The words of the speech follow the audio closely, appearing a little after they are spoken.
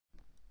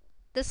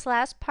This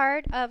last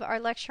part of our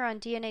lecture on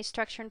DNA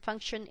structure and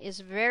function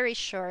is very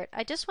short.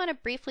 I just want to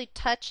briefly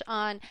touch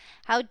on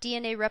how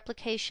DNA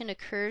replication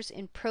occurs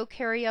in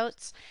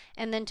prokaryotes,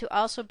 and then to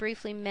also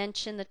briefly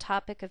mention the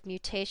topic of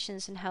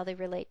mutations and how they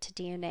relate to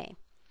DNA.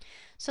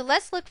 So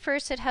let's look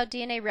first at how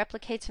DNA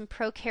replicates in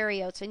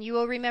prokaryotes. And you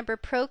will remember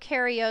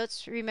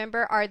prokaryotes,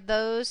 are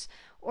those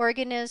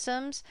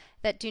organisms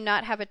that do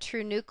not have a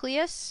true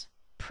nucleus.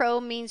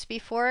 Pro means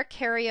before,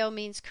 karyo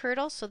means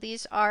kernel. So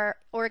these are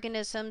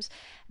organisms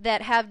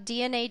that have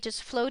DNA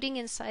just floating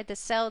inside the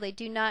cell. They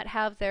do not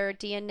have their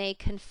DNA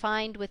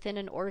confined within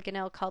an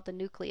organelle called the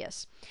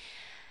nucleus.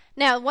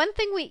 Now, one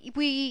thing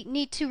we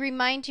need to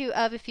remind you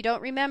of, if you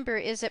don't remember,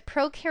 is that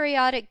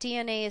prokaryotic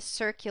DNA is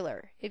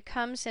circular. It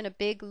comes in a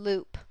big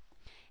loop.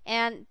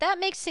 And that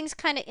makes things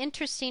kind of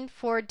interesting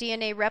for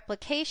DNA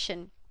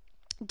replication.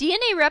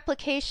 DNA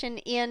replication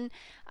in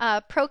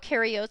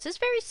prokaryotes is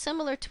very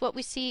similar to what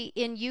we see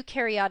in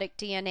eukaryotic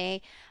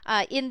DNA,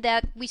 in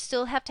that we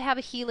still have to have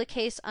a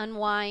helicase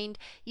unwind.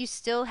 You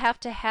still have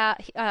to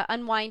have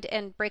unwind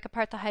and break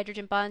apart the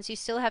hydrogen bonds. You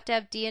still have to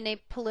have DNA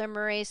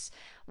polymerase,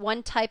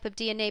 one type of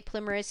DNA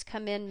polymerase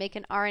come in, make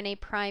an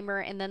RNA primer,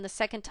 and then the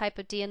second type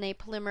of DNA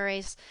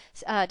polymerase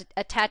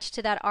attach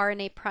to that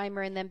RNA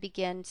primer and then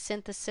begin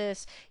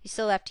synthesis. You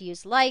still have to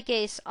use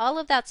ligase. All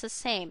of that's the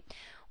same.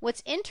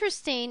 What's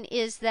interesting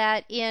is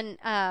that in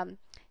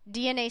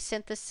DNA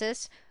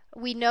synthesis,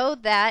 we know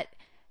that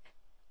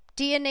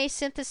DNA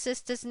synthesis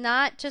does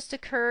not just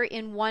occur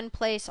in one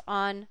place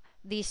on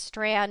the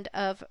strand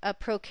of a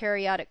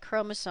prokaryotic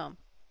chromosome.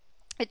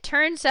 It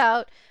turns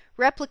out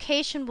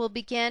replication will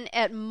begin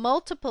at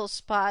multiple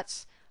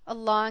spots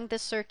along the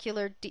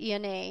circular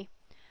DNA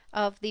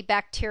of the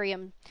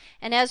bacterium.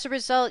 And as a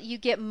result, you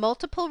get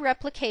multiple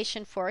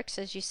replication forks,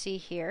 as you see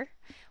here.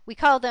 We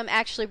call them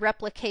actually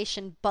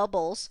replication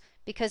bubbles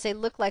because they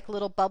look like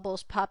little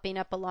bubbles popping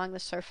up along the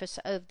surface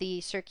of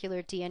the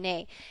circular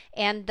DNA.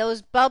 And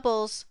those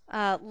bubbles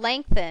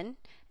lengthen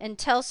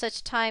until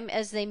such time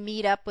as they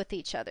meet up with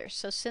each other.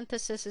 So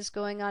synthesis is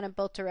going on in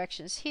both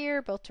directions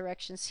here,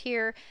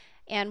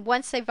 and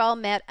once they've all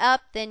met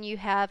up, then you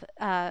have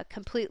two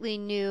completely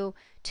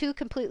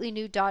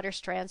new daughter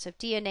strands of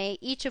DNA,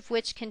 each of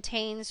which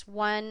contains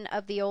one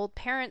of the old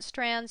parent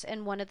strands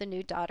and one of the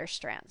new daughter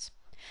strands.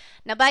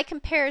 Now, by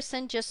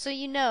comparison, just so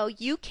you know,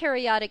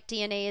 eukaryotic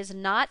DNA is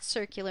not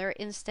circular.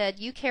 Instead,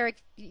 eukaryotic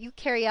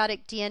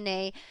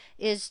DNA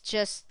is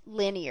just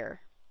linear.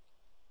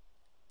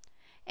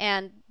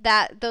 And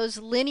those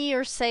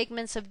linear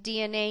segments of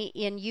DNA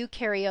in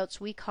eukaryotes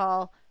we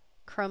call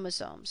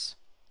chromosomes.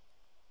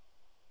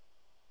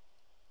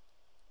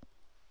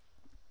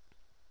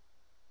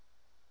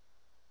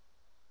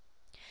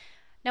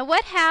 Now,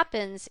 what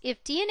happens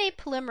if DNA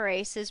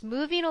polymerase is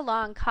moving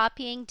along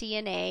copying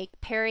DNA,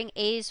 pairing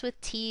A's with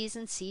T's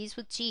and C's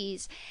with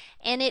G's,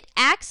 and it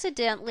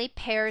accidentally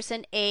pairs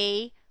an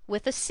A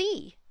with a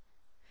C?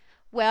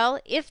 Well,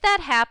 if that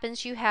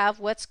happens, you have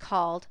what's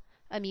called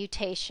a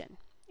mutation.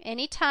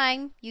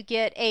 Anytime you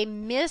get a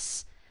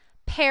mispairing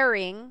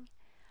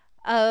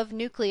of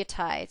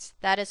nucleotides,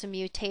 that is a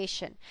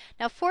mutation.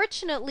 Now,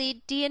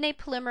 fortunately, DNA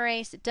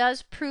polymerase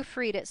does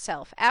proofread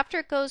itself. After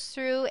it goes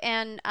through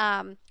and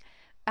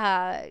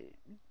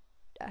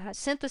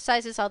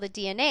synthesizes all the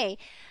DNA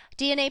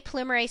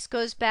polymerase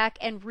goes back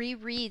and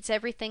rereads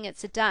everything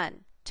it's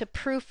done to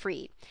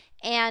proofread,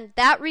 and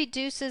that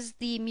reduces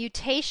the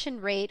mutation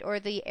rate, or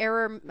the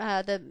error,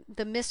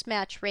 the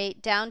mismatch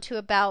rate, down to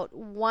about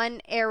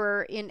 1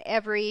 error in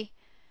every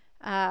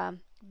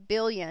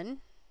billion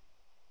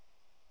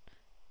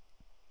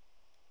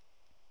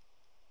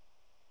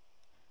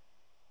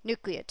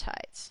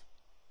nucleotides.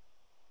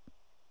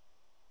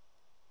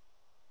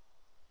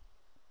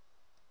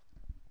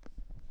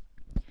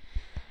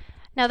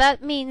 Now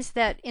that means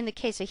that in the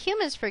case of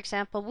humans, for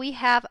example, we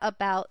have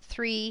about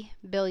 3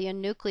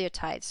 billion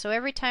nucleotides. So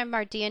every time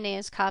our DNA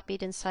is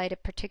copied inside a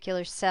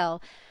particular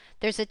cell,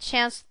 there's a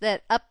chance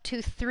that up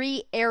to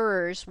 3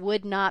 errors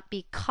would not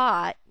be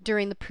caught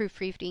during the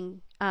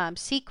proofreading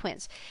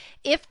sequence.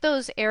 If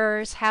those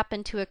errors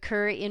happen to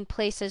occur in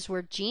places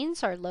where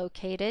genes are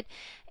located,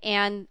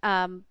 and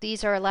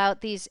these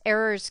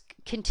errors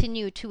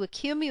continue to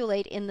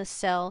accumulate in the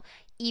cell,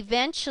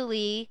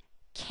 eventually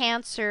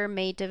cancer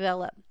may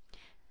develop.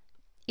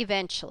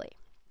 Eventually.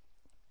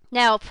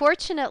 Now,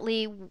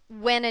 fortunately,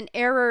 when an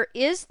error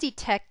is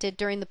detected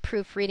during the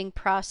proofreading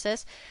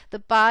process, the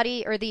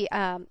body, or the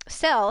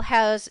cell,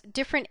 has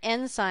different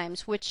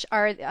enzymes which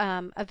are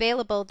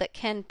available that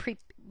can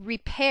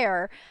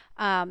repair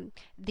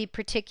the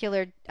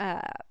particular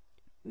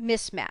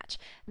mismatch.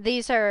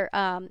 These are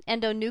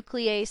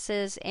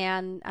endonucleases,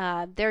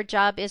 and their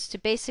job is to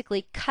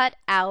basically cut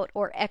out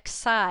or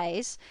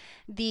excise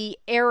the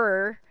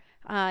error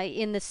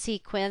in the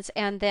sequence,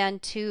 and then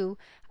to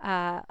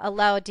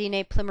allow a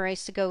DNA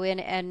polymerase to go in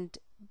and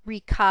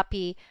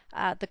recopy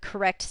the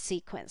correct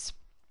sequence.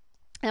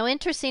 Now,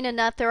 interesting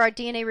enough, there are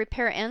DNA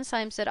repair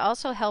enzymes that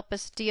also help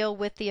us deal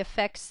with the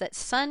effects that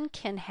sun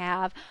can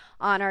have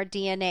on our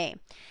DNA.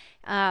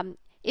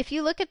 If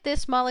you look at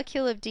this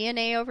molecule of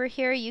DNA over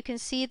here, you can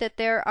see that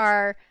there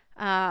are,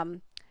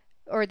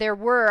 or there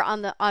were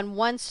on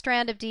one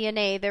strand of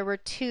DNA, there were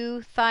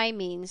two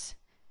thymines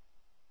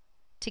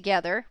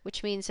together,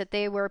 which means that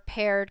they were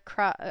paired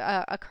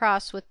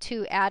across with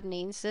two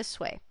adenines this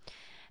way.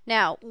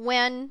 Now,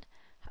 when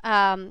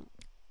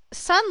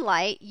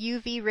sunlight,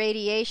 UV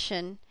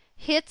radiation,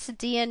 hits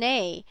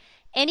DNA,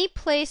 any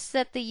place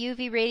that the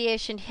UV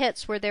radiation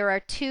hits where there are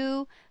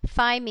two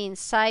thymines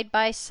side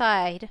by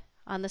side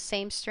on the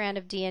same strand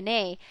of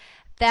DNA,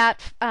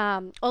 that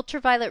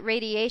ultraviolet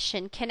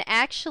radiation can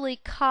actually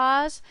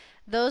cause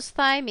those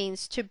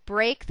thymines to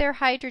break their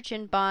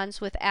hydrogen bonds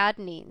with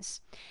adenines,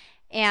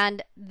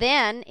 and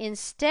then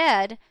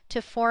instead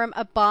to form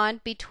a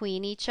bond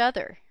between each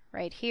other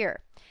right here.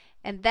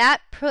 And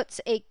that puts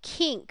a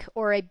kink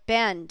or a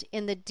bend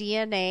in the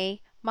DNA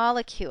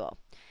molecule.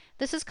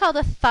 This is called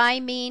a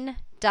thymine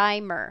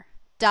dimer.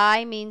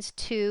 Di means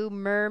two,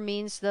 mer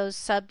means those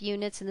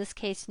subunits, in this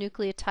case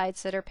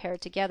nucleotides that are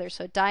paired together.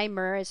 So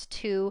dimer is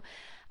two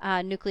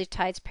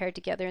nucleotides paired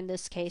together, in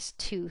this case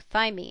two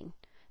thymine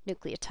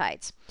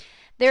nucleotides.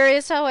 There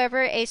is,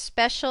 however, a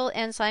special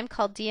enzyme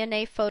called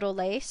DNA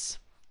photolase.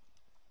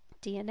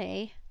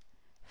 DNA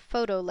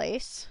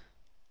photolase.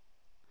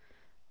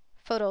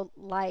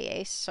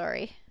 Photolysase,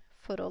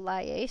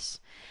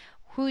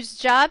 whose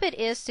job it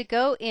is to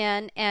go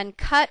in and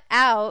cut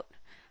out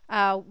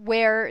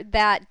where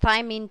that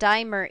thymine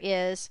dimer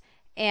is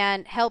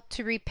and help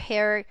to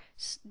repair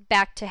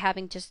back to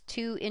having just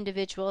two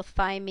individual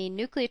thymine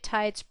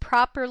nucleotides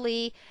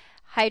properly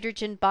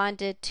hydrogen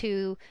bonded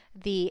to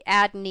the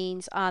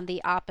adenines on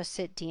the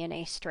opposite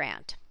DNA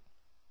strand.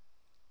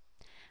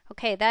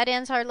 Okay, that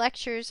ends our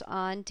lectures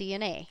on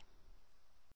DNA.